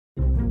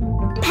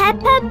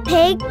Peppa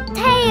Pig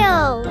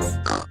Tales.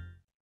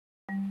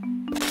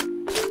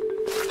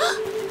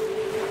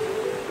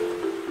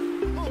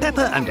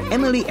 Peppa and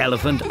Emily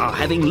Elephant are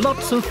having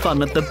lots of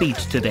fun at the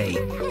beach today.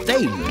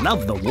 They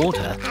love the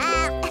water.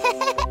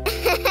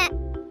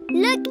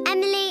 Look,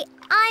 Emily,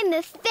 I'm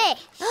a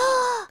fish.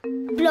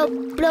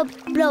 Blob, blob,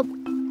 blob.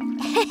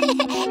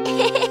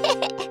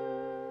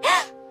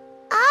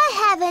 I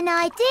have an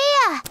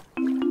idea.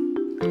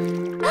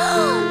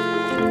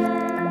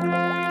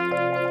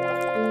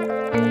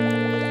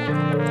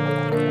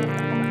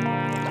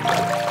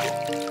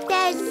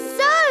 There's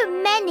so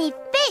many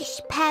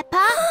fish,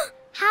 Peppa.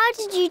 How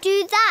did you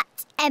do that,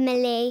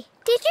 Emily?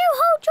 Did you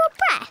hold your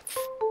breath?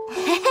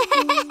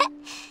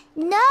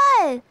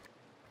 No.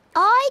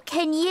 I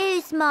can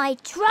use my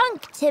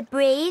trunk to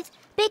breathe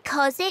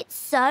because it's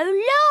so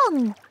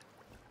long.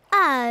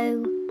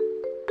 Oh.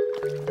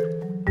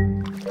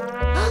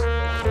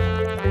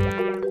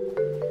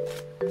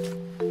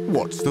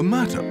 What's the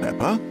matter,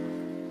 Peppa?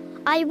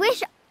 I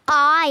wish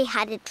I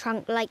had a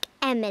trunk like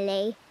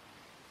Emily,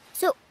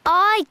 so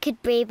I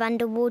could breathe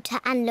underwater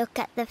and look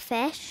at the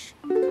fish.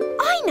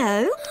 I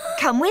know.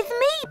 Come with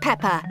me,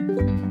 Peppa.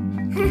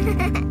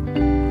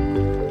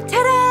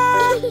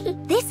 Ta-da!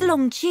 This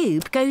long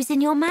tube goes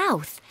in your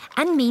mouth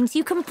and means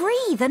you can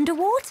breathe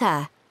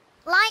underwater.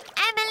 Like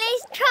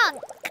Emily's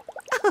trunk.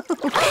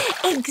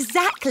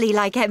 Exactly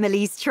like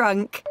Emily's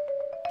trunk.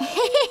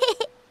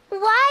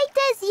 Why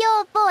does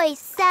your voice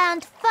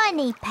sound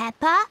funny,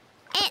 Peppa?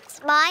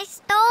 It's my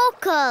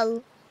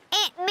snorkel.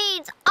 It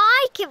means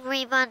I can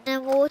breathe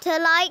underwater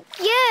like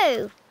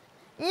you.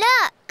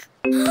 Look.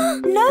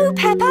 No,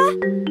 Peppa.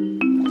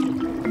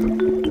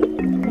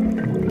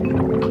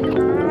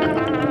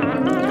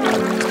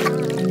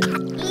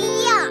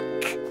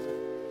 Yuck.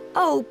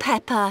 Oh,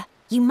 Peppa,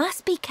 you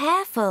must be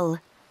careful.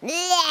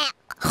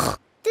 Blech.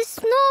 The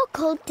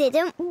snorkel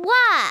didn't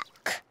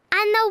work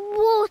and the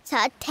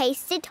water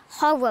tasted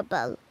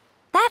horrible.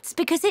 That's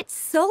because it's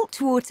salt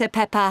water,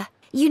 Peppa.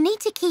 You need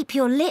to keep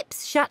your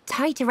lips shut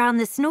tight around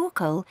the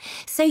snorkel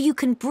so you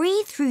can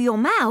breathe through your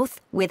mouth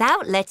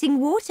without letting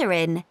water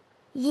in.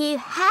 You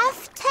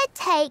have to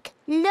take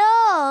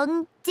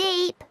long,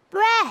 deep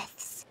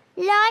breaths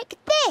like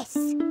this.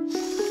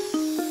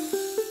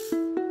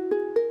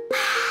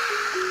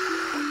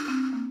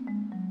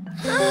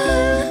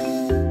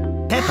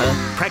 Peppa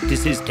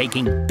practices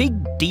taking big,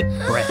 deep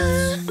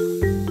breaths.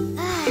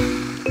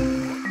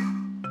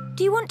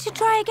 Do you want to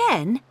try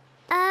again?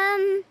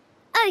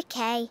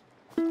 Okay.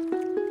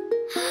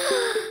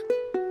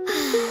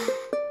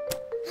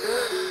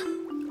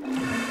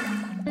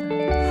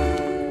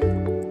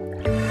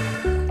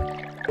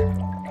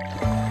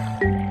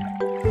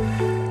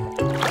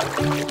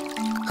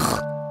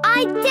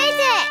 I did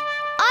it!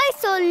 I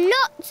saw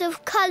lots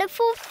of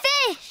colourful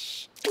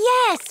fish.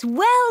 Yes,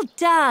 well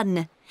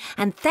done.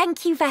 And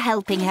thank you for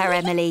helping her,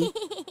 Emily.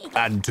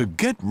 And to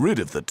get rid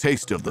of the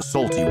taste of the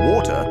salty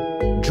water,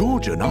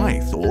 George and I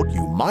thought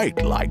you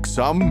might like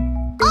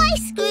some...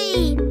 Ice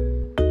cream!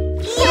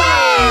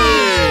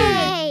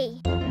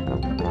 Yay!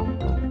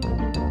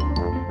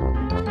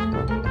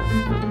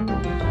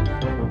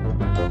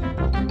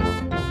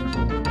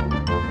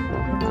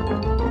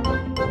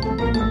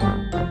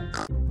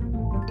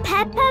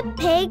 Peppa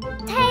Pig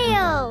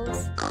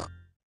Tales.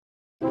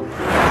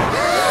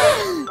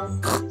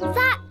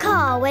 That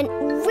car went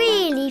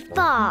really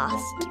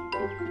fast.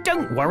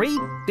 Don't worry.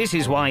 This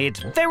is why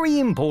it's very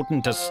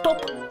important to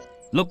stop,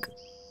 look,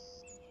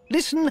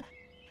 listen,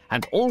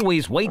 and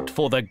always wait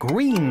for the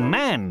green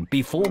man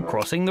before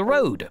crossing the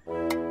road.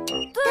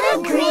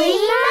 The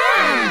Green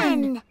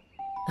Man!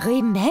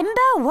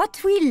 Remember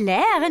what we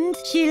learned,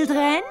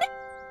 children?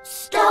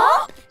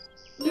 Stop,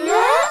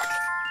 look,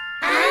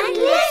 and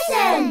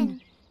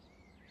listen.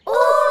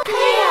 All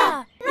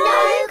clear,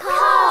 no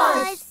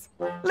cars.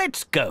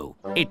 Let's go.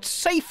 It's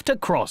safe to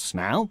cross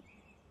now.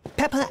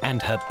 Peppa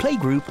and her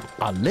playgroup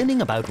are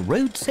learning about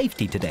road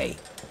safety today.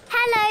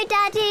 Hello,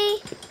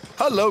 Daddy.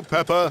 Hello,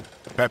 Peppa.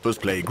 Peppa's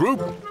playgroup.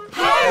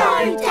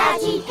 Hello,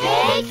 Daddy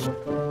Pig.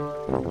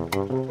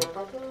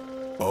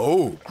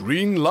 Oh,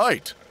 green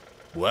light.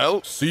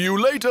 Well, see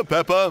you later,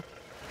 Peppa.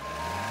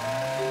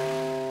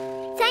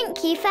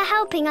 Thank you for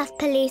helping us,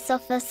 Police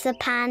Officer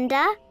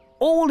Panda.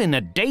 All in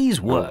a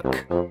day's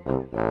work.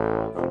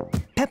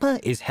 Peppa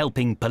is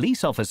helping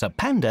Police Officer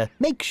Panda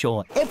make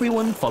sure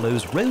everyone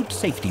follows road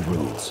safety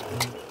rules.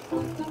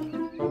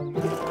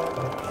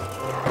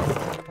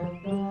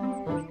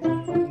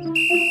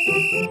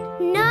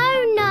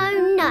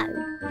 No.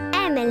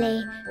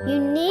 Emily, you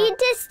need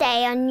to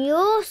stay on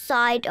your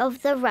side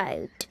of the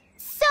road.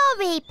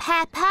 Sorry,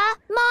 Peppa.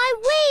 My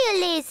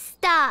wheel is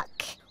stuck.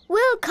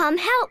 We'll come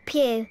help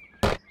you.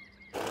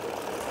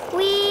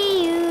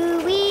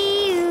 Wee-oo,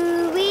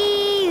 wee-oo,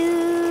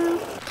 wee-oo.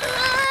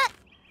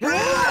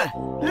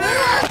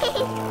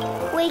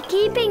 We're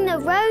keeping the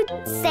road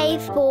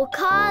safe for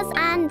cars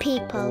and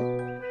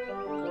people.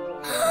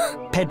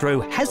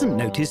 Pedro hasn't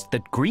noticed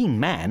that Green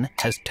Man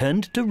has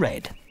turned to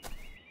red.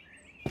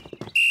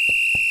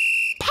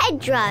 Pedro!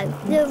 Pedro.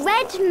 The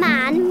red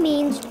man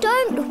means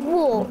don't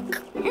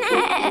walk.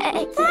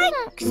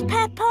 Thanks,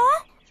 Peppa.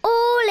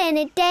 All in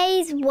a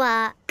day's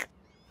work.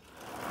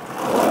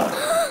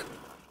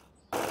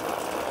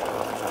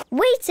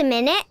 Wait a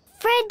minute.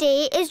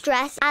 Freddy is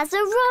dressed as a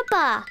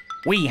robber.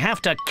 We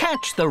have to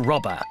catch the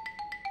robber.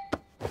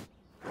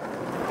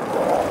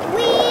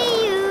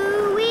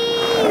 Wee-oo,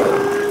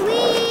 wee-oo,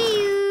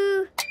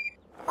 wee-oo.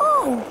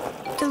 Oh,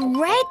 the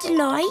red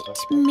light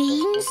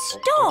means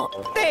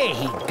stop. There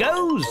he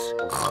goes.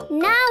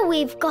 Now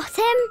we've got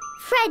him.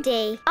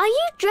 Freddy, are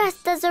you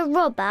dressed as a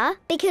robber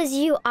because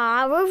you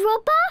are a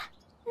robber?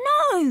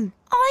 No,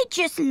 I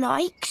just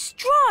like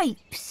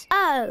stripes.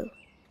 Oh,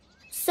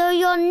 so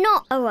you're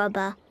not a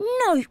robber?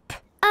 Nope.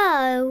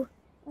 Oh,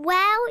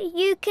 well,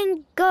 you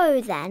can go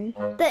then,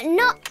 but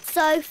not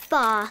so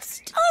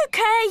fast.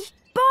 Okay,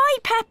 bye,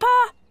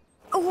 Peppa.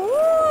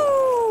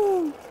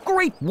 Ooh!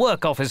 Great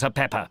work, Officer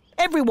Peppa.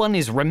 Everyone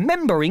is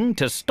remembering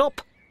to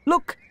stop,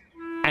 look,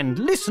 and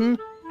listen,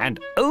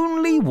 and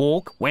only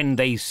walk when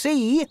they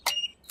see...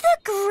 The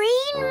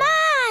green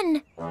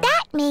man!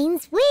 That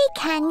means we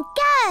can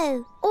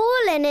go.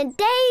 All in a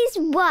day's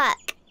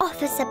work,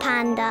 Officer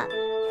Panda.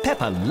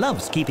 Peppa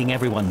loves keeping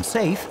everyone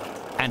safe,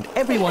 and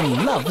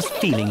everyone loves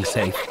feeling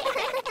safe.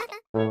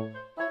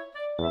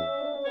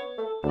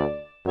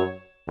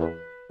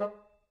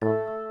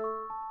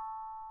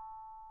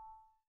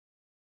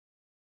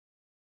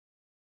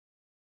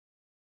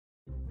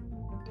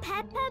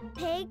 Peppa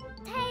Pig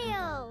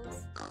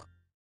Tales.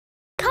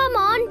 Come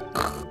on.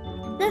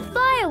 The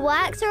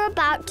fireworks are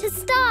about to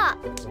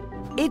start.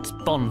 It's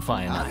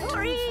bonfire night,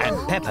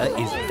 and Peppa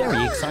is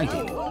very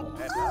excited.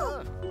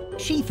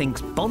 She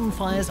thinks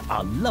bonfires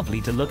are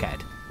lovely to look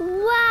at.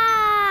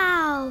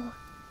 Wow.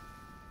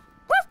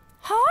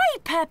 Hi,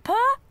 Peppa.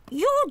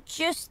 You're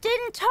just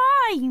in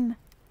time.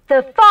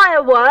 The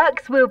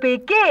fireworks will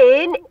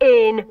begin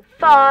in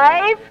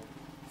 5,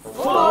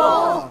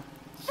 4,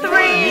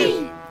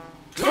 3,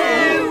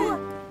 2,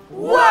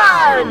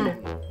 1.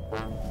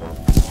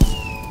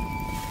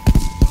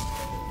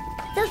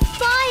 The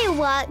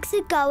fireworks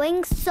are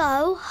going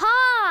so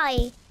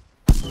high.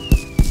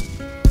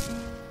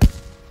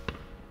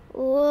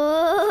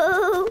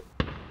 Whoa!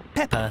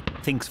 Peppa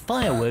thinks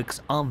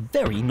fireworks are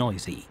very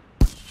noisy.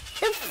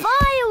 The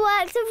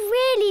fireworks are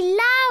really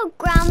loud,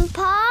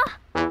 Grandpa.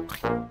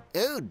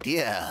 Oh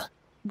dear.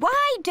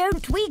 Why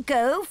don't we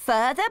go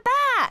further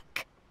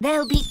back?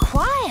 They'll be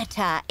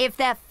quieter if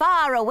they're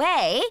far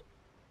away.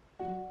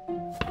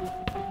 We're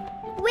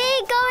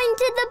going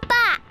to the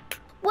back,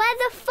 where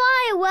the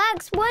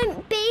fireworks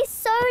won't be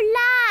so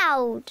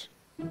loud.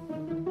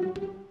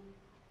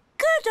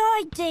 Good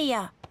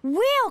idea.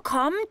 We'll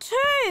come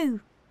too.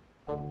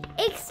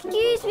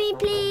 Excuse me,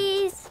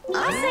 please.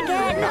 Us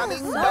again.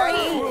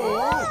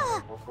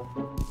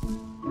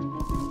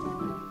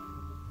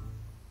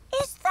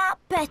 Is that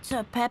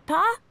better,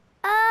 Peppa?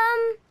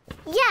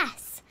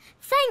 Yes.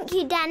 Thank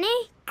you,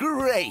 Danny.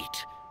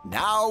 Great.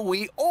 Now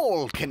we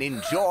all can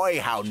enjoy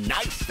how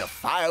nice the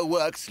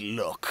fireworks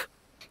look.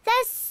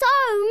 There's so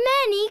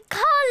many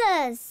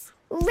colours.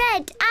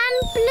 Red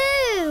and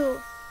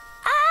blue.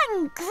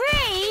 And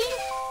green.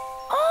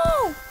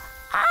 Oh,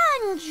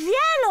 and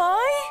yellow.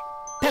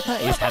 Peppa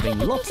is having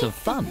lots of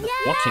fun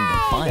watching the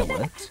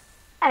fireworks.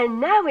 And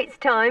now it's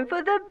time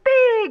for the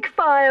big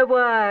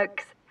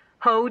fireworks.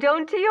 Hold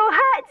on to your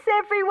hats,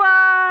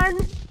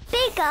 everyone.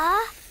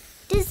 Bigger?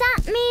 Does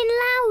that mean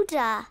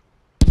louder?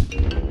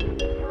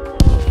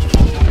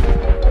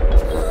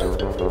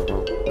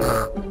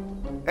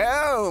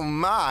 Oh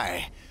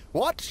my!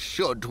 What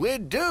should we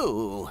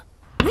do?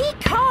 We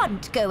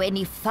can't go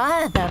any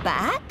further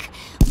back.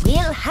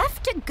 We'll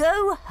have to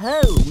go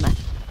home.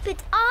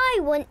 But I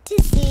want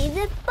to see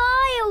the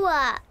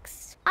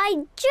fireworks.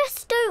 I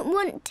just don't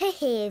want to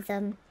hear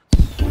them.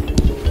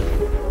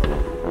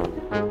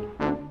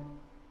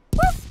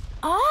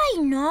 I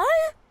know.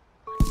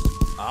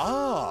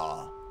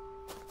 Ah.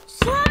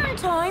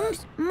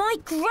 Sometimes my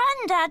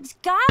granddad's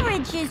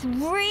garage is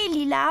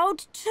really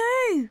loud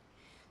too.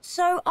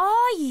 So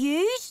I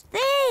use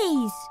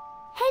these.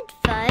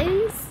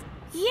 Headphones?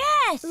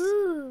 Yes.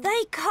 Ooh.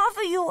 They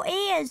cover your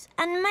ears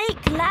and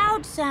make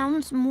loud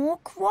sounds more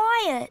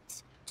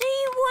quiet. Do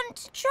you want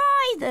to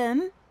try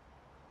them?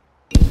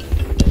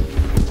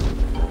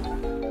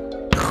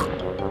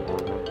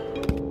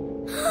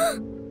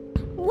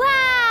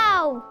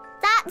 Wow!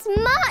 That's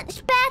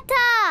much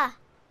better!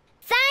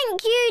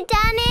 Thank you,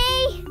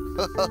 Danny!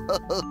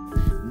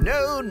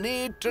 No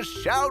need to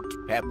shout,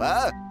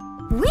 Peppa.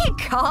 We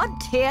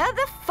can't hear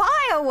the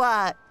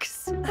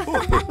fireworks.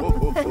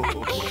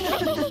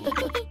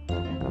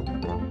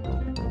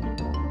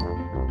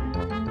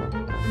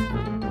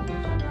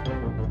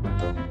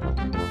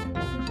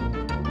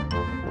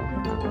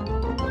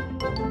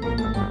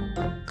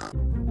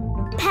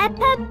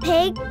 Peppa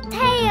Pig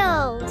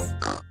Tales.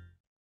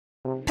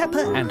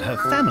 Peppa and her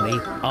family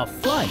are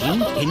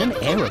flying in an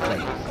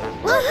aeroplane.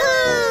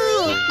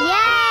 Woohoo!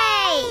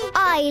 Yay!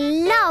 I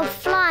love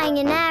flying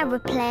flying in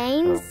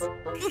aeroplanes.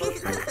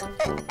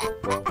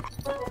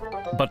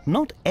 But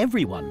not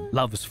everyone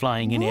loves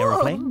flying in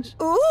aeroplanes.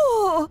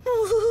 Oh!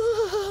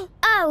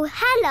 Oh,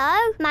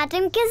 hello,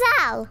 Madam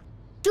Gazelle.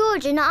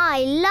 George and I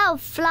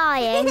love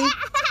flying.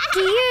 Do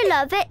you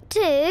love it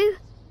too?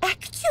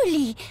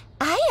 Actually,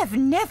 I have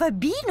never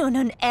been on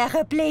an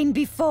aeroplane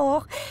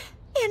before,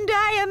 and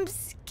I am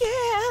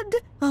scared.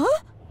 Huh?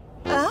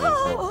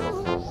 Oh!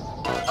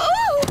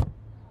 Oh!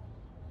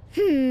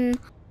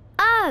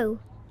 Oh,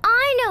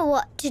 I know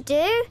what to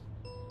do.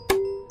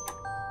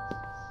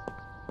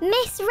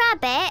 Miss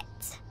Rabbit,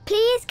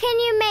 please can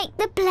you make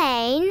the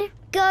plane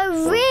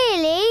go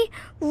really,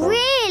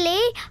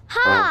 really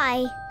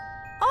high?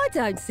 I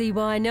don't see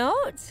why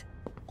not.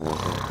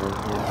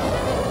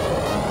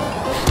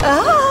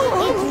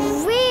 Oh!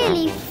 It's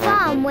really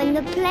fun when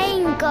the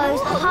plane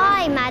goes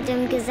high,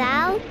 Madam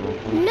Gazelle.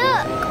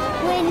 Look,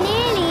 we're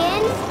nearly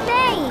in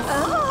space.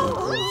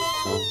 Oh!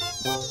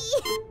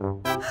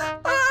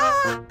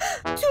 Ah,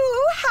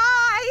 too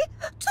high!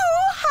 Too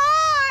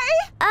high!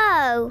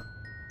 Oh.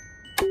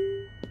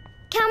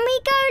 Can we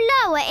go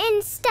lower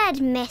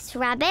instead, Miss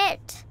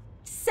Rabbit?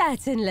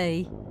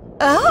 Certainly.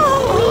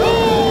 Oh!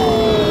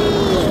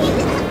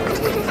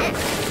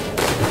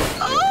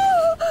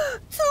 Oh!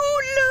 Too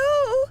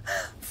low!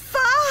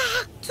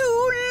 Far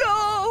too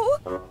low!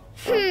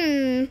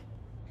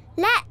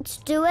 Let's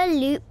do a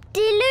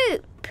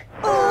loop-de-loop.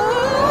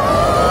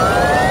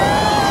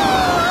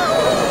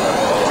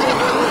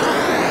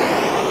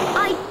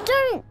 I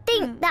don't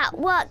think that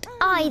worked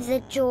either,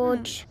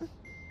 George.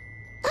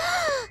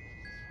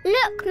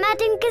 Look,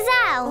 Madam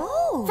Gazelle.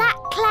 Oh. That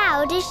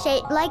cloud is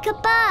shaped like a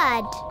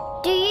bird.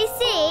 Do you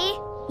see?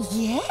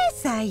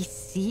 Yes, I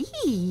see.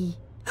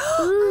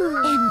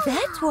 And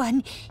that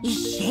one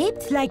is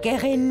shaped like a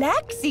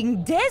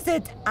relaxing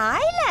desert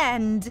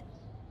island.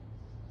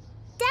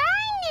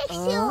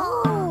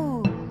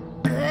 Dinosaur.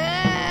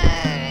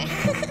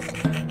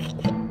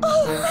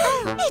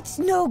 Oh, it's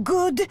no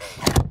good.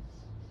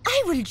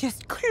 I will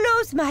just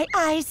close my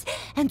eyes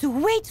and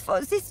wait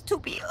for this to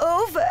be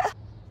over.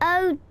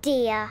 Oh,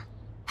 dear.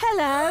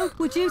 Hello,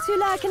 would you two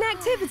like an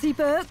activity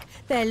book?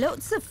 They're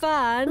lots of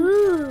fun.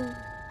 Ooh.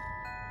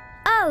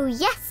 Oh,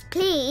 yes,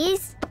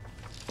 please.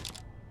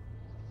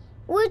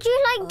 Would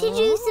you like to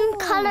do some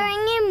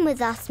colouring in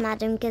with us,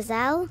 Madam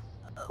Gazelle?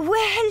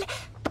 Well,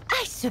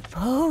 I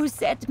suppose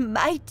that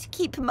might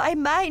keep my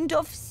mind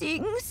off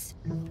things.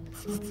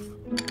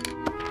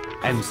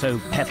 And so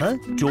Peppa,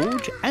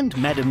 George and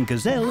Madam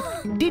Gazelle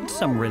did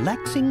some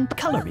relaxing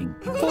colouring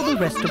for the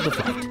rest of the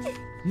flight.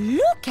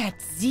 Look at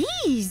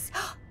these!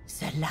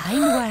 The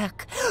line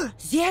work,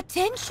 the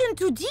attention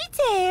to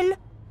detail.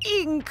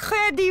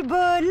 Incredible!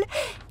 A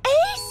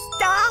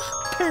star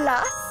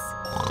plus.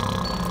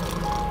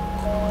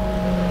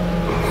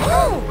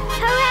 Oh,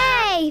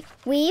 hooray!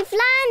 We've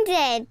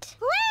landed.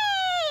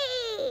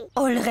 Whee!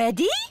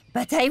 Already?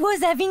 But I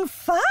was having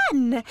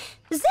fun.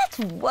 That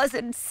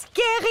wasn't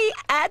scary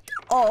at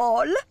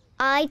all.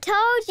 I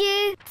told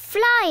you,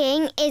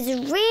 flying is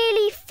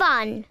really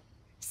fun.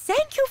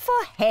 Thank you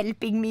for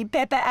helping me,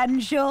 Peppa and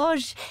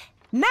George.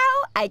 Now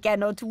I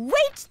cannot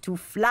wait to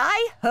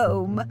fly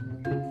home.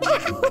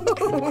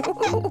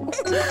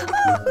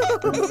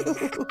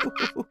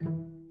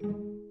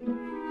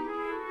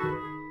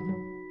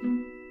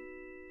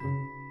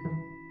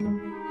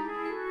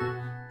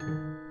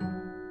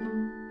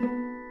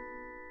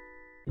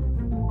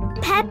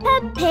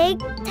 Peppa Pig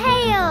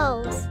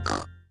Tales.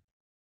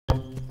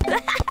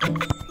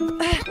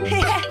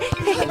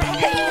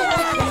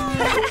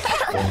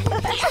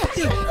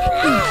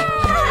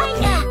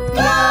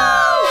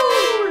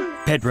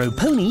 Pedro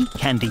Pony,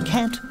 Candy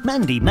Cat,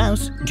 Mandy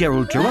Mouse,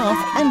 Gerald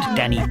Giraffe and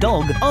Danny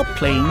Dog are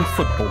playing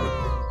football.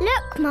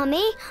 Look,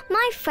 Mummy,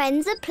 my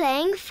friends are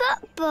playing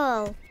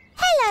football.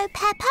 Hello,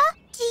 Peppa.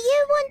 Do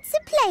you want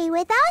to play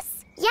with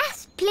us?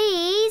 Yes,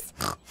 please.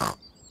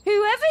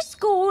 Whoever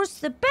scores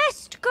the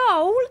best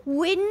goal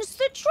wins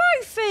the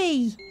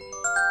trophy.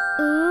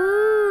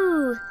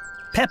 Ooh.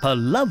 Peppa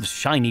loves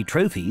shiny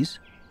trophies.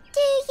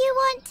 Do you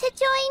want to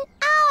join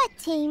our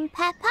team,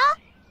 Peppa?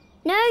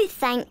 No,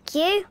 thank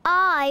you.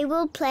 I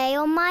will play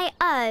on my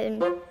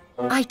own.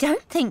 I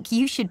don't think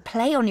you should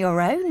play on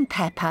your own,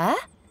 Peppa.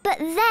 But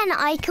then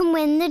I can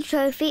win the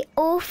trophy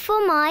all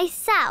for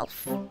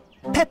myself.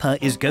 Peppa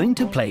is going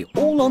to play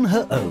all on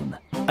her own,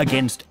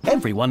 against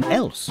everyone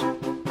else.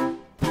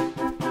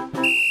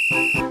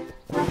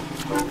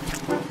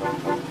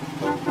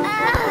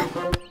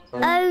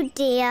 Oh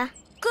dear.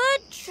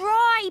 Good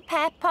try,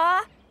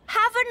 Peppa.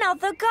 Have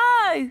another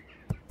go.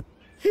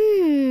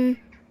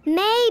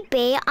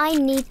 Maybe I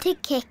need to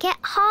kick it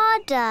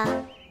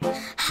harder.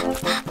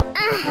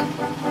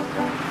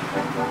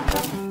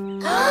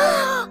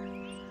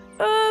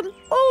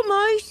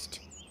 Almost.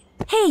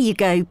 Here you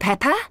go,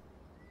 Peppa.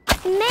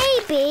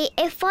 Maybe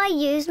if I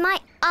use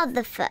my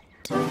other foot.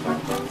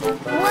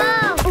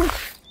 Whoa!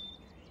 Oof.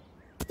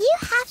 You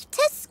have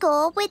to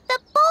score with the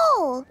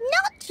ball,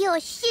 not your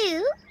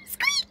shoe.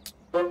 Squeak!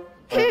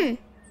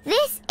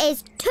 This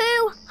is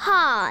too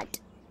hard.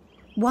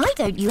 Why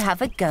don't you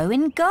have a go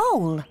in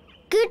goal?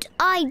 Good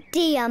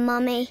idea,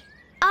 Mummy.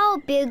 I'll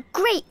be a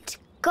great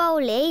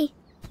goalie.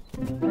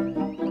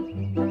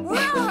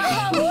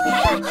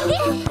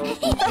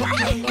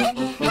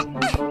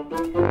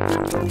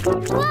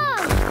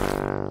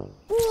 Whoa!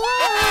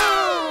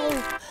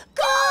 Whoa!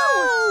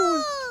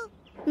 Goal!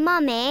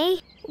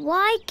 Mummy,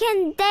 why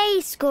can they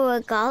score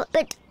a goal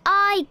but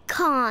I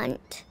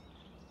can't?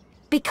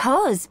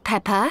 Because,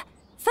 Peppa,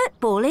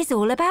 football is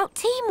all about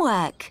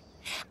teamwork.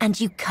 And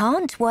you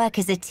can't work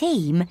as a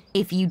team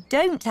if you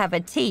don't have a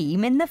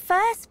team in the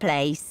first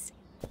place.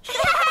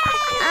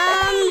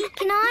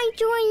 Can I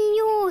join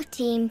your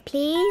team,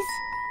 please?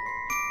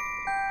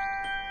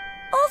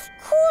 Of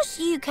course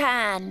you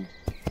can.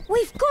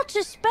 We've got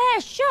a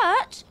spare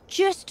shirt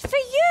just for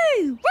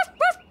you.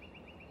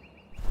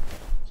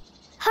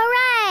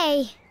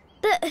 Hooray!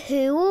 But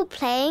who will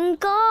play in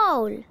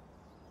goal?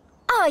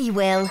 I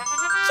will.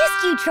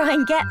 Just you try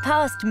and get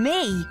past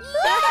me.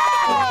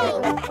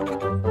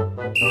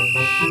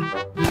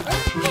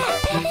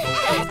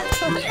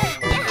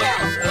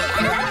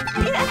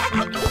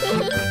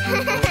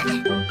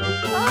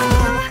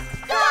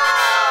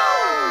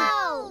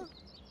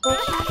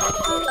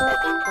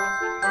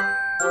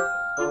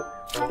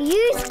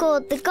 You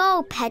scored the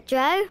goal,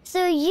 Pedro,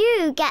 so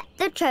you get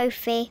the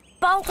trophy.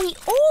 But we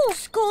all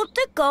scored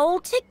the goal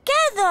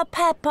together,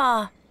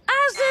 Peppa.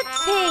 As a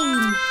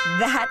team.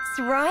 That's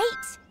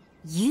right.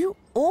 You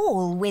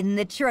all win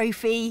the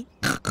trophy.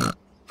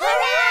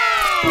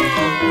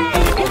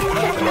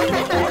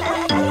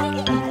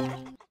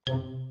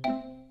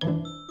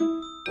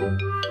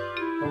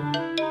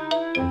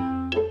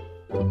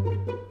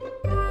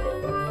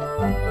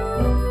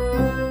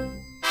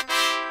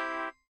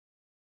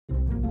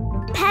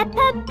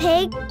 Peppa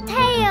Pig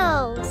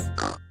Tales.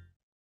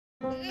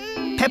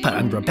 Peppa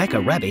and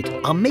Rebecca Rabbit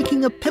are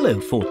making a pillow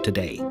fort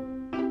today.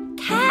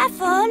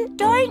 Careful,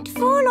 don't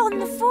fall on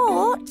the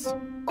fort.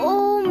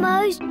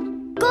 Almost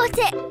got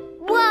it.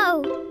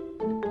 Whoa!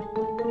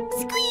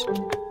 Squeak!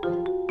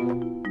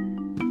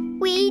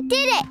 We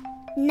did it.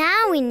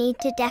 Now we need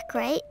to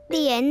decorate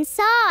the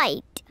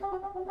inside.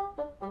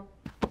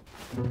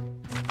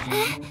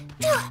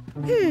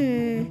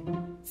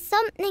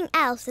 Something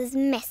else is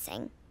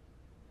missing.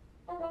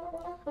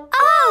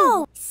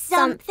 Oh!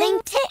 Something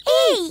to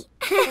eat!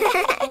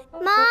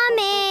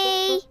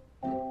 Mummy!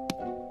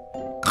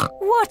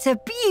 What a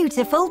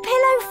beautiful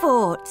pillow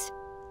fort.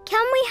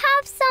 Can we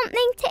have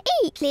something to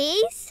eat,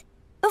 please?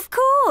 Of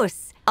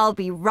course. I'll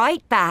be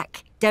right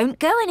back. Don't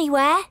go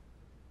anywhere.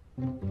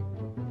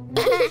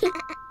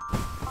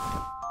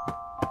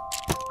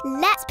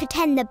 Let's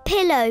pretend the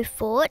pillow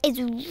fort is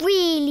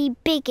really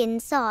big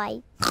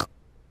inside.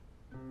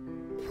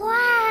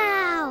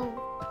 Wow!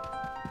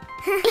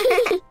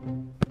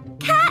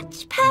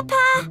 Catch,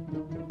 Peppa!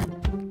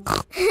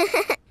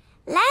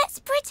 Let's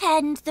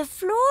pretend the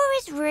floor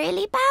is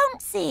really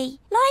bouncy,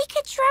 like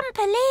a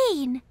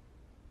trampoline.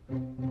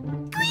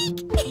 Squeak!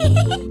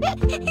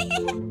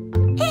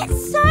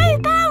 It's so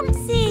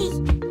bouncy!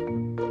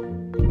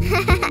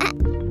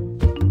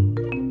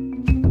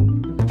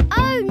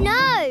 Oh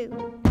no!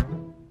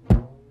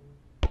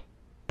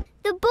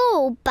 The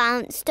ball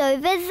bounced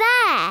over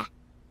there.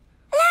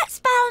 Let's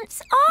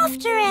bounce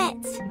after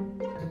it.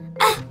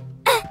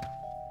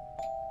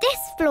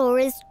 This floor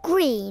is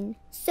green,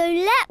 so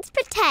let's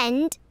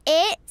pretend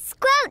it's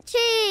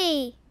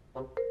squelchy.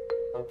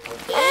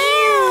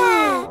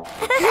 Ew!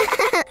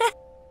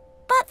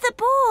 But the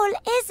ball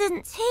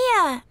isn't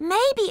here.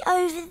 Maybe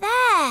over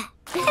there.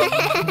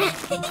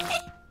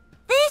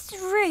 This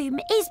room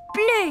is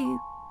blue,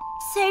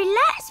 so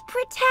let's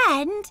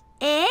pretend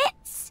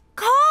it's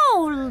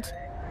cold.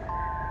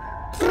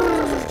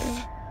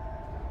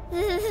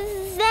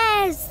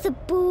 There's the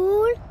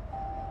ball.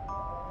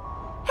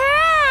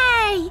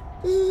 Hooray!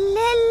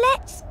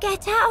 Let's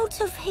get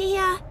out of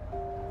here.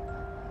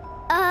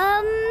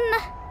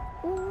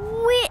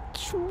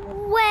 Which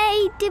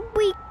way did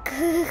we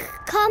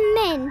come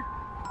in?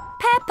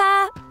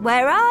 Peppa,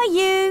 where are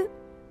you?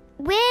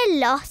 We're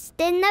lost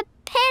in the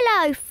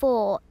pillow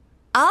fort.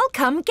 I'll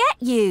come get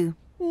you.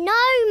 No,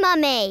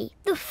 Mummy.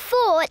 The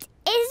fort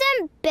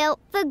isn't built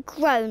for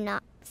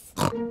grown-ups.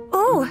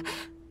 Oh,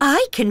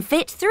 I can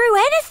fit through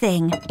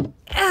anything.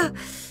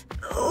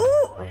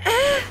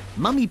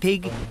 Mummy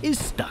Pig is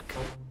stuck.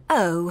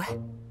 Oh.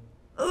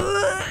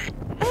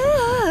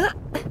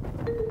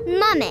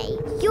 Mummy,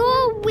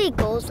 your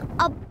wiggles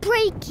are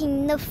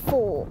breaking the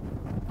fort.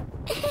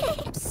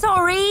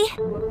 Sorry.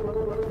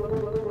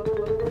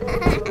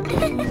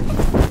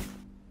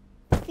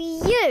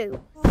 Phew.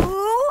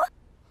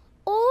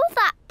 All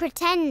that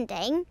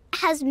pretending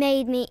has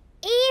made me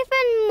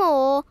even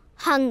more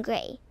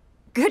hungry.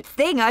 Good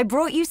thing I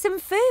brought you some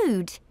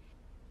food.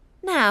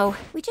 Now,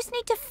 we just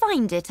need to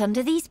find it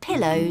under these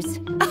pillows.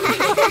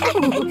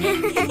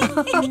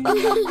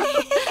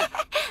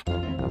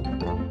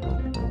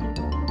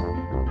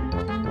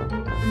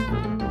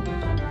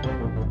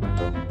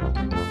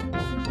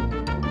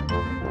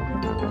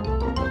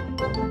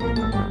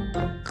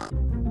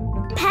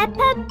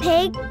 Peppa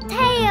Pig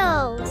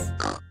tails.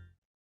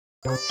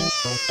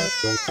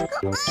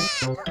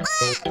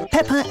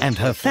 Peppa and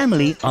her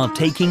family are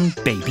taking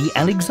baby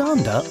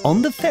Alexander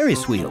on the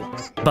Ferris wheel,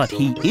 but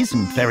he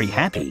isn't very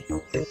happy.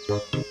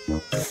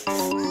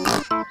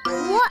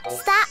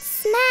 What's that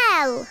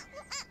smell?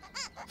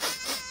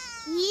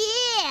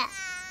 Yeah!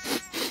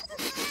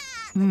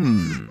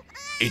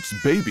 It's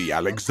baby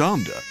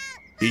Alexander.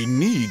 He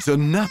needs a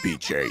nappy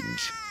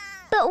change.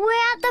 But we're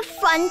at the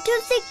front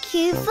of the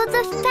queue for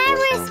the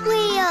Ferris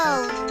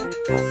wheel.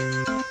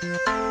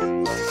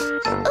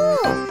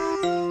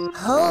 Ooh!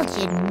 Hold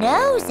your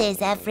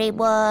noses,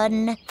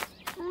 everyone.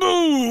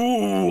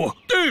 Boo!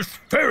 This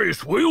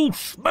Ferris wheel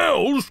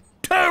smells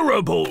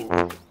terrible.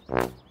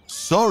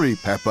 Sorry,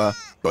 Peppa,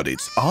 but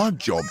it's our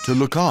job to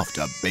look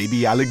after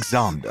baby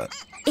Alexander.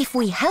 If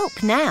we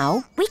help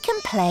now, we can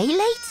play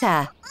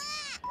later.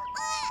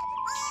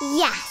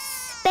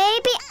 Yes,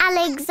 baby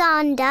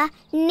Alexander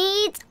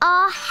needs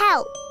our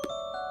help.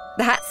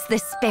 That's the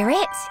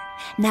spirit.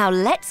 Now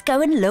let's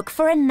go and look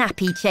for a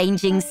nappy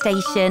changing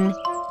station.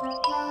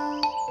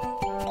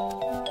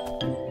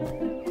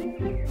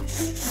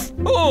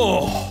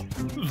 Oh,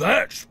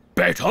 that's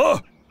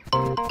better.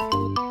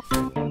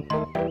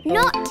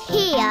 Not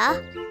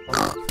here.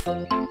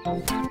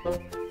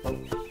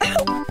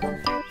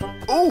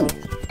 Oh!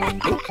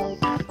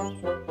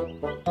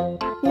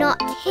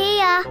 Not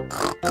here.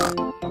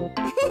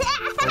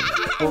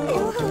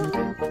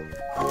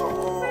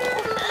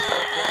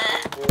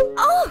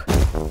 Oh!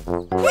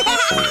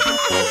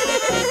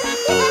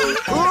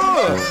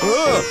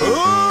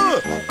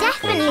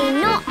 Definitely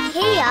not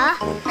here.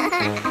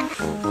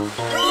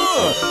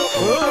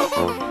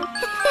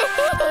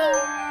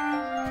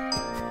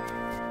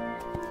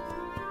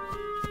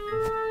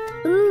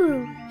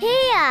 Ooh,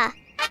 here.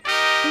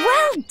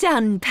 Well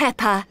done,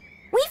 Peppa.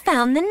 We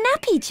found the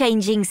nappy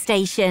changing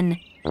station.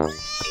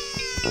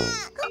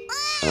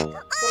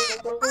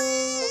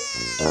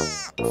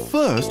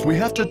 First, we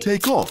have to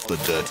take off the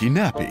dirty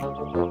nappy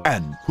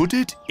and put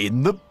it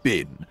in the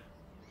bin.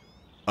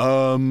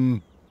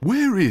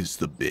 Where is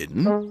the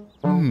bin?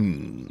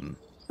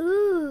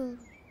 Ooh.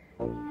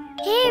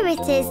 Here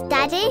it is,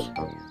 Daddy.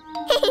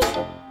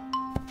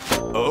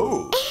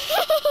 Oh.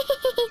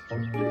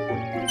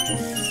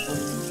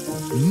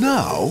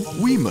 Now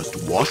we must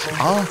wash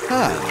our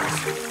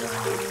hands.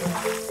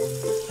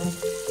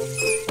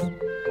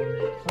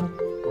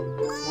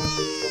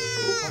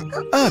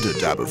 Add a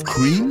dab of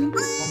cream.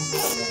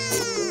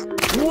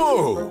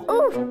 Whoa!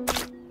 Ooh.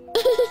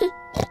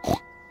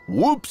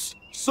 Whoops!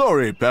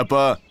 Sorry,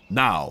 Peppa.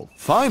 Now,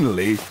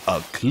 finally,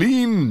 a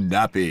clean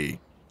nappy.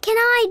 Can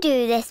I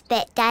do this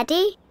bit,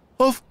 Daddy?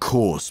 Of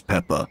course,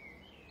 Peppa.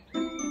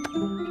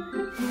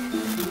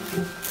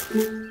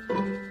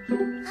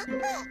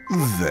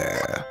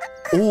 There.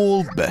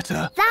 All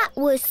better. That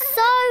was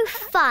so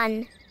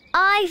fun.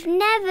 I've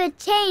never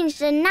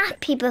changed a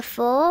nappy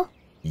before.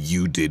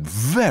 You did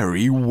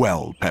very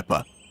well,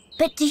 Peppa.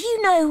 But do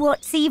you know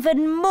what's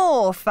even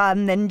more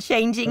fun than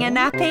changing a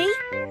nappy?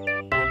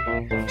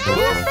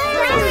 The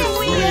Ferris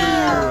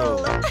wheel!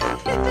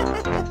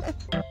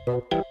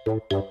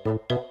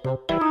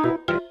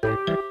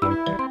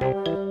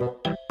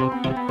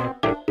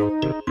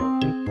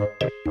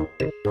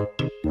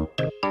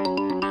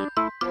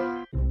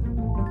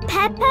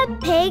 Peppa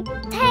Pig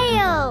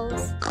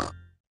tails.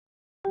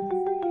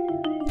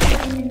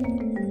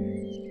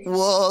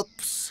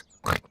 Whoops.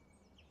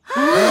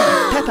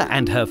 Peppa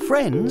and her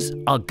friends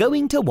are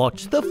going to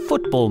watch the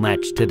football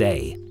match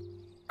today.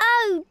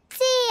 Oh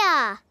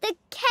dear, the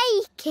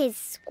cake is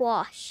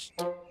squashed.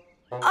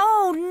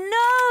 Oh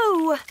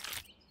no!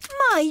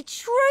 My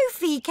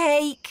trophy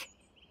cake!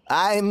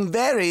 I'm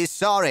very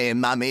sorry,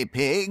 Mummy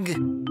Pig.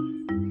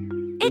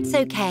 It's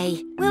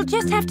okay. We'll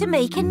just have to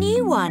make a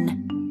new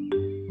one.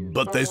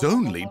 But there's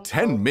only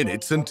 10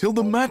 minutes until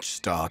the match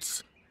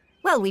starts.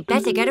 Well, we'd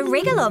better get a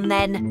wriggle on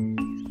then.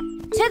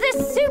 To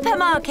the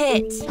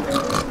supermarket!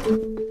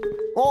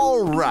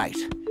 All right.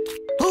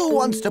 Who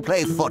wants to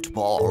play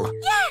football?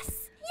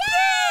 Yes!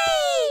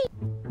 Yay!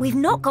 We've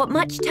not got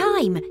much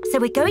time, so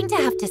we're going to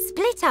have to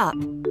split up.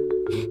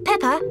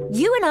 Peppa,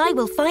 you and I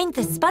will find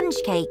the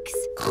sponge cakes.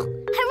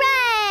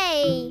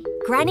 Hooray!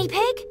 Granny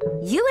Pig,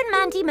 you and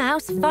Mandy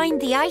Mouse find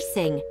the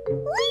icing.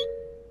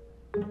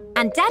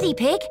 And Daddy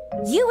Pig,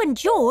 you and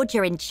George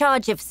are in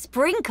charge of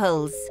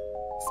sprinkles.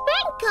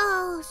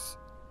 Sprinkles!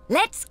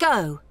 Let's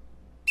go.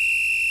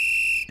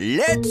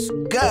 Let's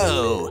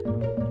go.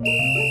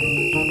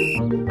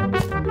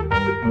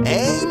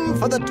 Aim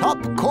for the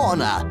top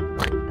corner.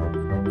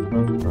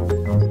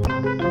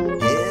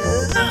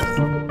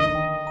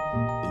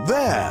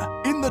 There,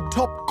 in the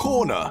top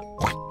corner.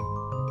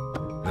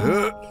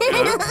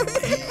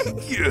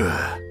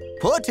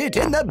 Put it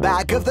in the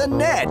back of the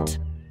net.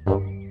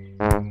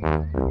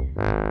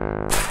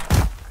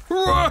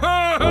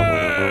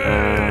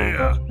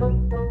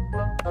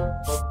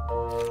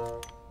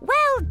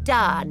 Well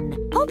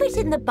done. Pop it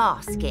in the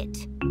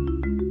basket.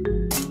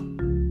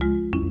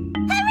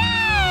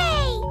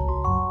 Hooray!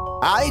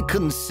 I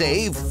can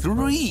save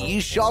 3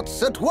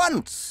 shots at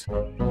once.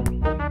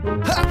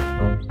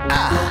 Ha!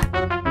 Ah!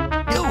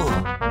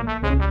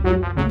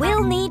 Ew.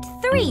 We'll need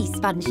 3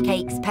 sponge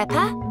cakes,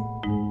 Peppa.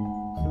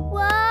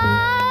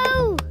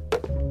 Whoa!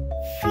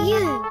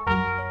 Phew!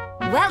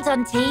 Well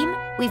done, team.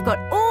 We've got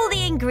all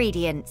the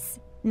ingredients.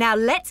 Now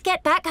let's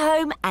get back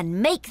home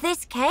and make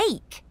this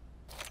cake.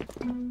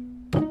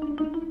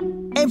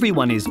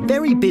 Everyone is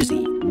very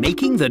busy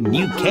making the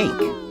new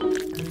cake.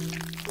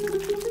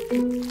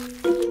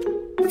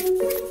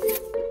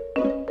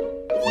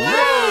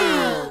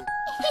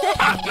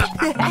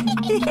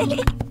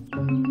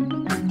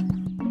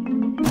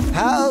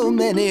 How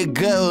many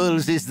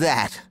goals is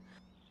that?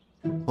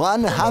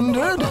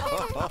 100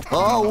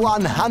 or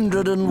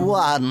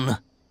 101?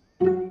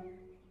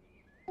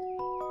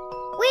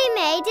 We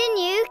made a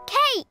new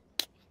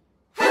cake!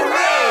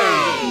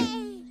 Hooray!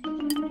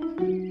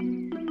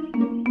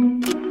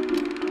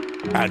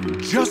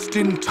 And just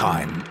in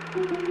time.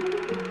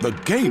 The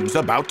game's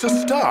about to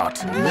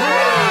start.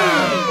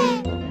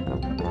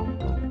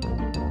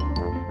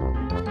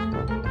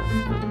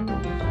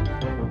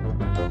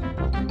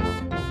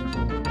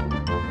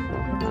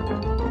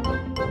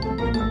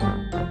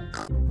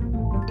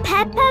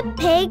 Peppa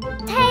Pig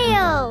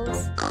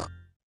Tales!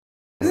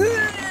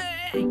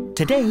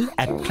 Today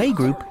at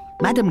Playgroup,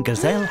 Madame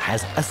Gazelle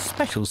has a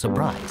special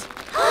surprise.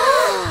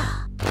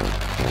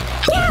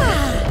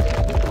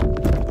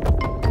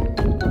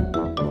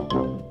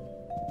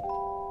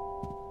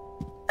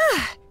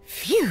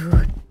 Phew.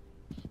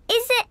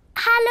 Is it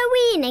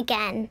Halloween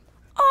again?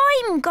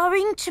 I'm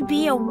going to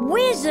be a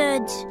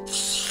wizard.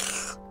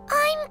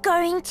 I'm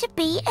going to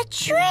be a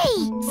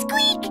tree.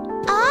 Squeak!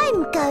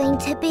 I'm going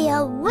to be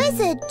a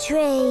wizard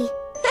tree.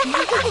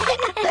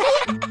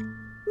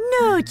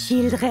 No,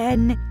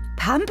 children.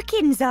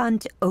 Pumpkins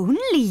aren't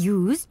only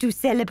used to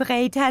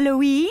celebrate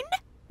Halloween.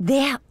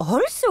 They're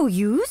also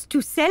used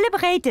to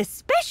celebrate a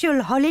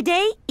special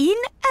holiday in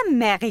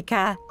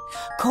America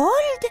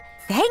called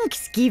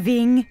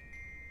Thanksgiving.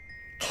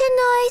 Can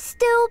I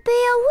still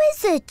be a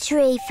wizard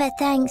tree for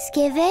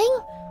Thanksgiving?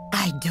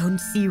 I don't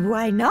see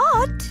why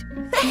not.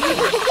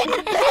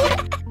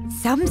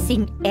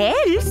 Something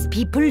else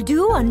people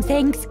do on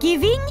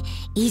Thanksgiving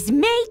is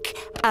make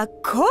a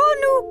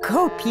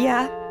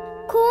cornucopia.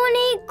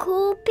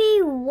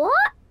 Cornucopia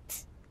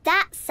what?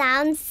 That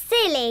sounds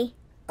silly.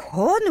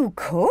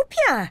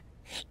 Cornucopia?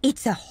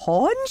 It's a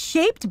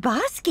horn-shaped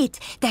basket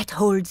that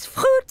holds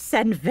fruits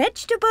and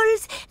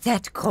vegetables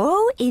that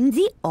grow in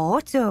the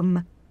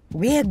autumn.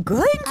 We're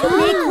going to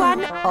make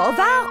one of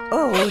our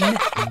own.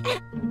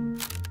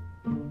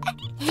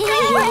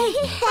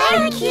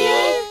 Thank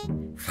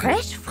you.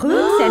 Fresh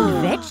fruits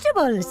and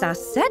vegetables are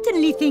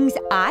certainly things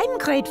I'm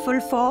grateful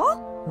for.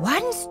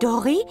 One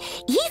story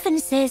even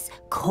says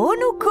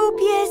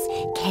cornucopias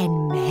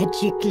can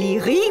magically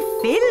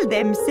refill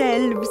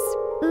themselves.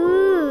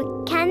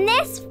 Ooh, can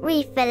this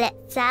refill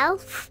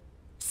itself?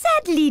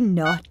 Sadly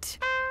not.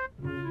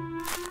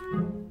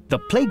 The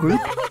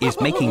Playgroup is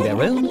making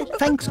their own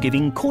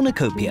Thanksgiving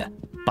cornucopia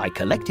by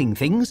collecting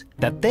things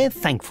that they're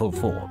thankful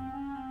for.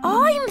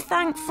 I'm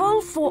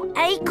thankful for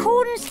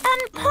acorns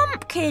and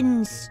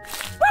pumpkins.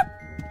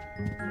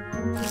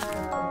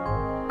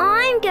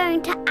 I'm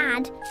going to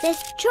add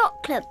this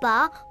chocolate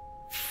bar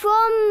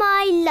from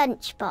my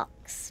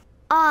lunchbox.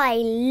 I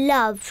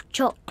love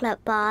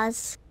chocolate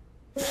bars.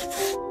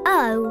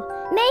 Oh,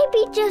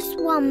 maybe just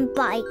one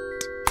bite.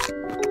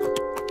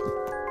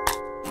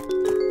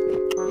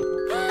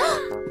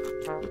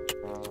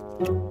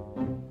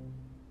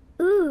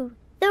 Ooh,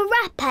 the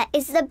wrapper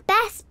is the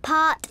best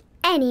part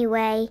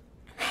anyway.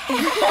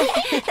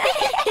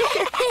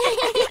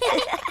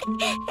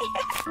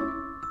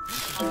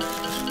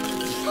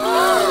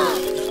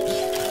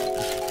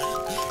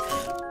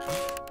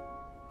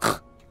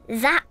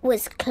 That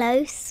was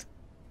close.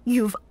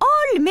 You've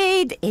all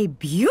made a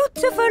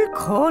beautiful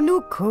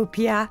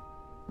cornucopia.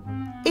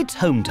 It's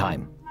home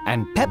time,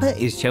 and Peppa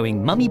is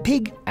showing Mummy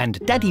Pig and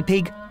Daddy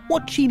Pig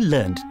what she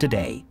learned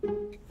today.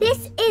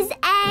 This is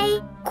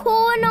a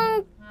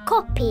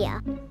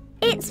cornucopia.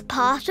 It's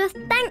part of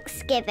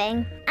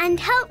Thanksgiving and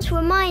helps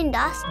remind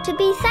us to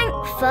be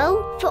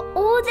thankful for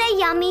all the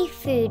yummy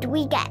food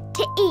we get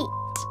to eat.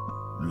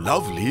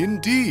 Lovely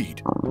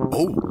indeed.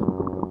 Oh,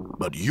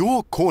 but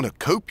your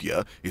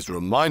cornucopia is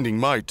reminding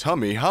my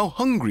tummy how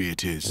hungry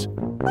it is.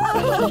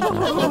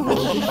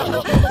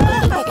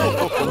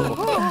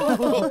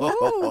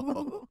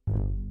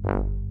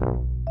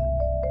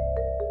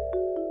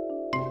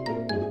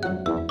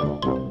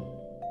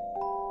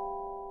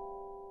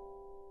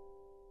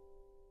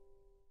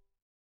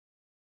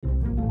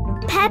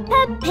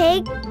 Peppa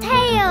Pig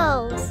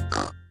Tales.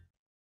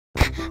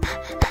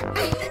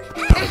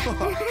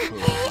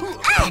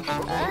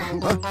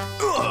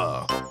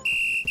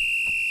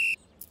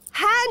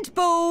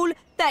 Handball!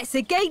 That's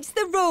against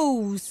the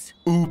rules.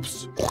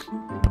 Oops.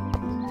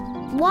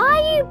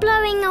 Why are you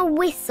blowing a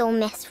whistle,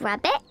 Miss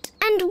Rabbit?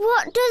 And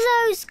what do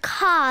those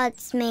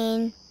cards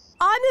mean?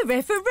 I'm the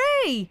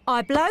referee.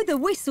 I blow the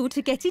whistle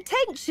to get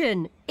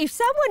attention. If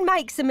someone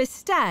makes a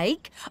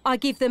mistake, I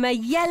give them a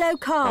yellow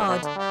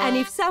card. And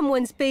if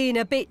someone's being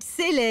a bit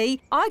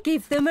silly, I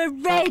give them a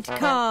red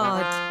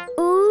card.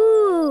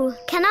 Ooh,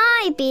 can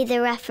I be the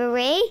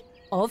referee?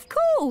 Of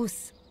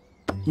course.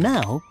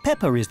 Now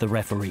Peppa is the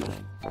referee.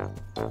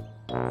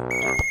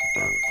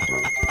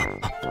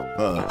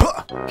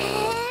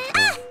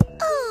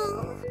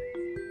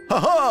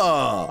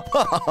 Ha-ha!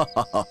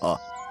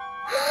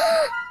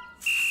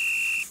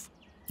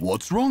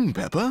 What's wrong,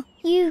 Peppa?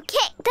 You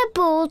kicked the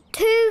ball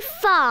too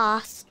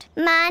fast.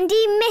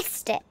 Mandy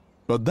missed it.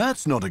 But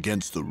that's not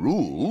against the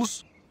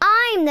rules.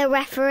 I'm the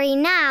referee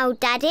now,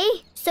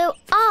 Daddy, so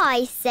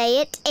I say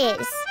it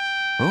is.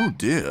 Oh,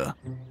 dear.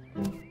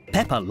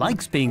 Peppa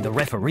likes being the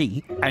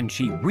referee and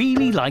she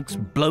really likes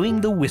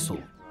blowing the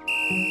whistle.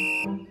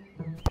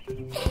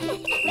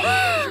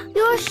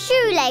 Your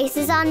shoelace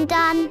is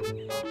undone.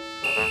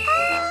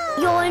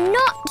 You're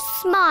not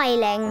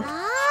smiling.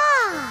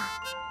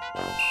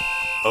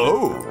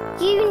 Oh.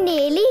 You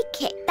nearly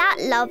kicked that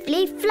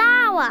lovely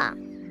flower.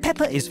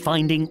 Peppa is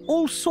finding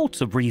all sorts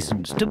of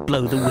reasons to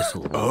blow the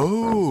whistle.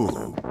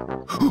 Oh.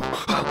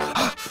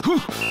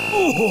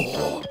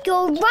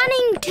 You're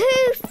running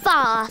too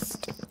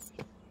fast.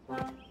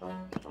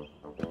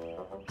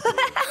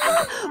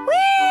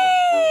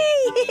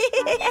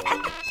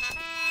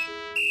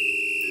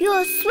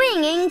 You're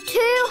swinging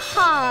too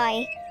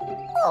high.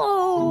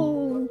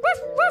 Oh.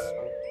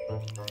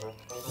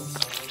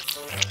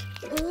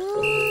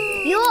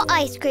 Your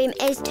ice cream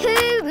is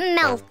too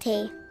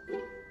melty.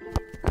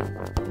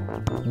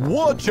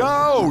 Watch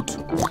out!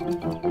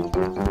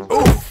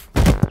 Oof!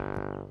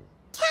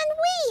 Can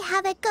we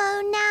have a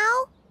go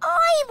now?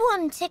 I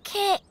want to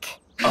kick.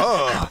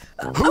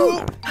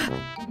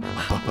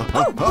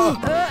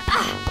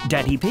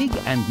 Daddy Pig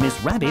and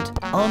Miss Rabbit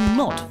are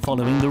not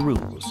following the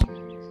rules.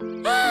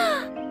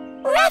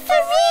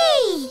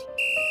 Referee!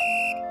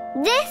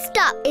 This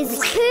duck is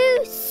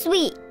too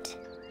sweet.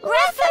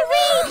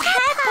 Referee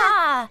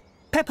Peppa!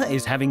 Peppa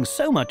is having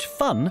so much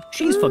fun,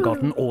 she's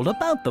forgotten all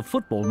about the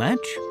football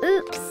match.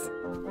 Oops.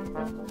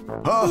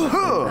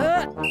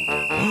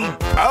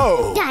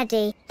 Ow!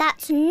 Daddy,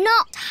 that's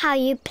not how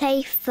you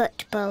play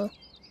football.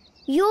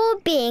 You're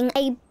being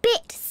a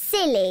bit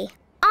silly.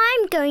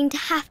 I'm going to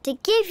have to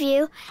give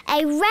you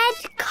a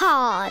red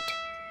card.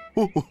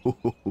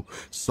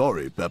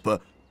 Sorry, Peppa.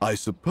 I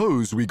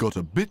suppose we got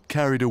a bit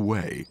carried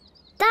away.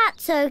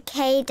 That's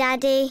okay,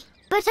 Daddy.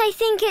 But I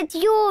think it's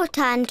your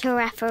turn to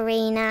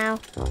referee now.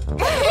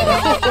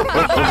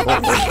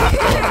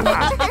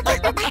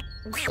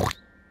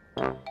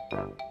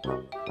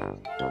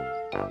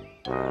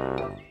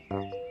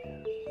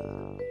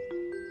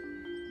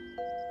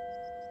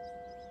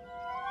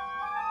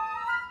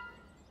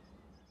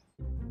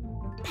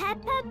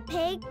 Peppa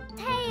Pig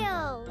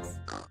Tales.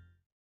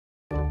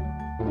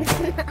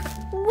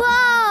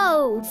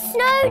 Whoa!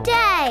 Snow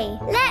day!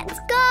 Let's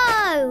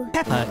go!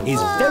 Peppa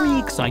is very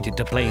excited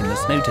to play in the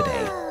snow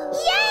today.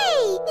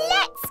 Yay!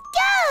 Let's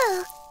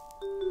go!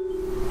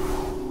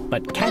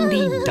 But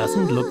Candy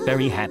doesn't look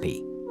very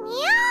happy.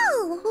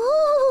 Meow!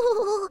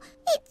 Ooh,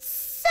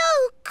 it's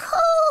so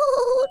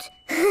cold.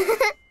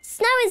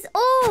 Snow is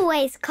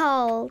always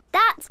cold.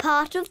 That's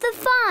part of the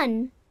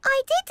fun.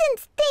 I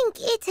didn't think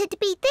it'd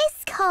be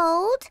this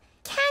cold.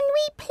 Can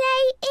we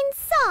play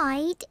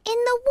inside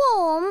in the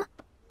warm?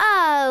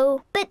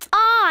 Oh, but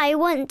I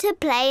want to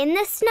play in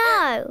the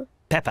snow.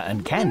 Peppa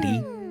and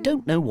Candy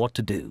don't know what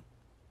to do.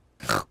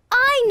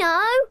 I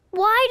know.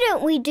 Why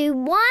don't we do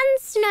one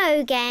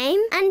snow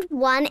game and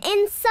one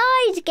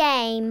inside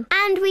game?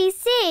 And we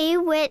see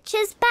which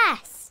is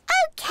best.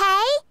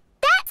 Okay,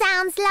 that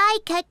sounds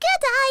like a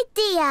good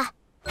idea.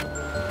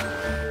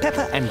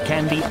 Peppa and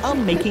Candy are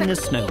making a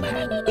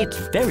snowman. It's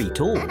very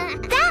tall.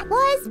 That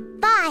was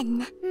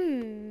fun.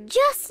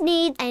 Just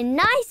need a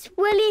nice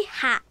woolly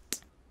hat.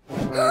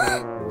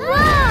 Whoa!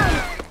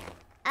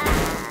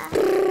 Meow!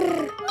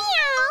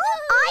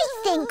 I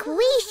think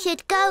we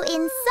should go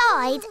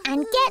inside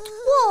and get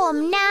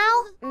warm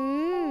now.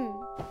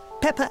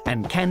 Peppa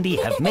and Candy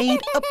have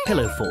made a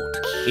pillow fort.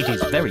 It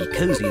is very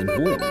cozy and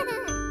warm.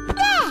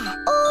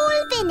 There,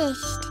 all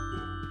finished.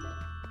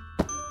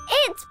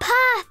 It's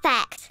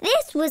perfect.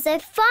 This was a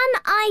fun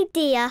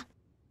idea.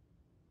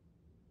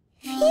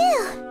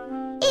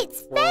 Phew!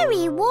 It's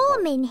very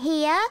warm in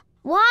here.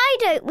 Why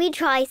don't we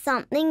try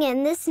something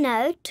in the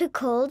snow to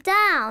cool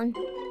down?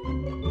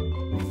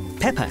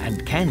 Peppa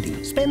and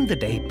Candy spend the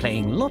day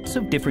playing lots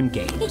of different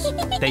games.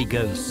 They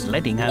go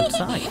sledding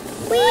outside.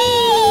 Whee!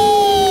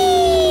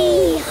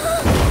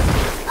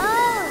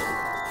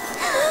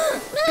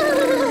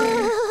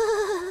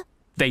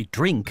 They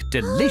drink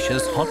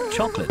delicious hot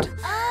chocolate.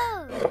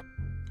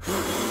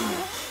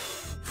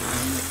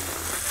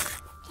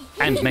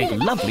 And make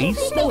lovely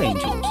snow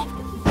angels.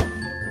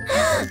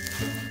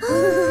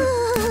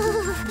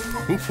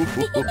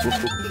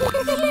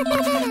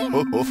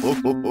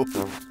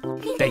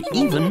 They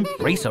even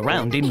race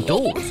around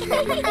indoors.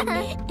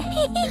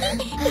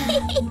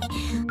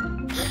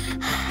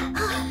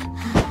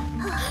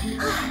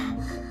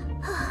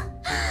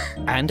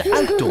 and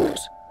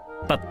outdoors.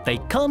 But they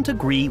can't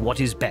agree what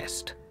is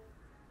best.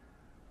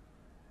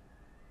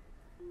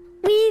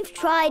 We've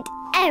tried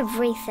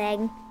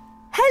everything.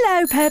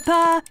 Hello,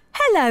 Peppa.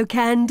 Hello,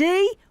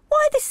 Candy.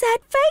 Why the sad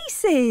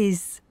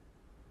faces?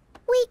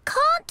 We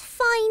can't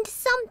find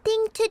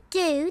something to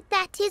do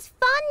that is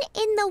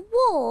fun in the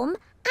warm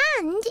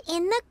and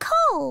in the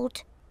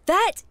cold.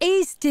 That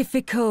is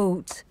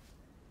difficult.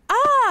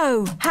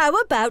 Oh, how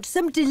about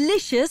some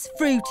delicious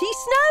fruity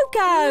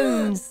snow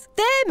cones?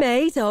 They're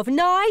made of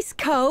nice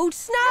cold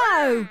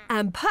snow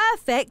and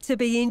perfect to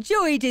be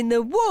enjoyed in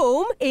the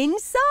warm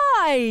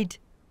inside.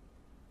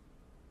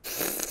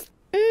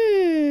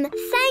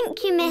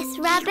 Thank you, Miss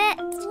Rabbit.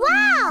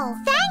 Wow,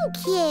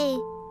 thank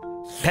you.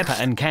 Peppa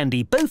and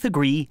Candy both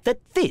agree that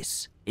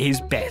this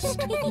is best.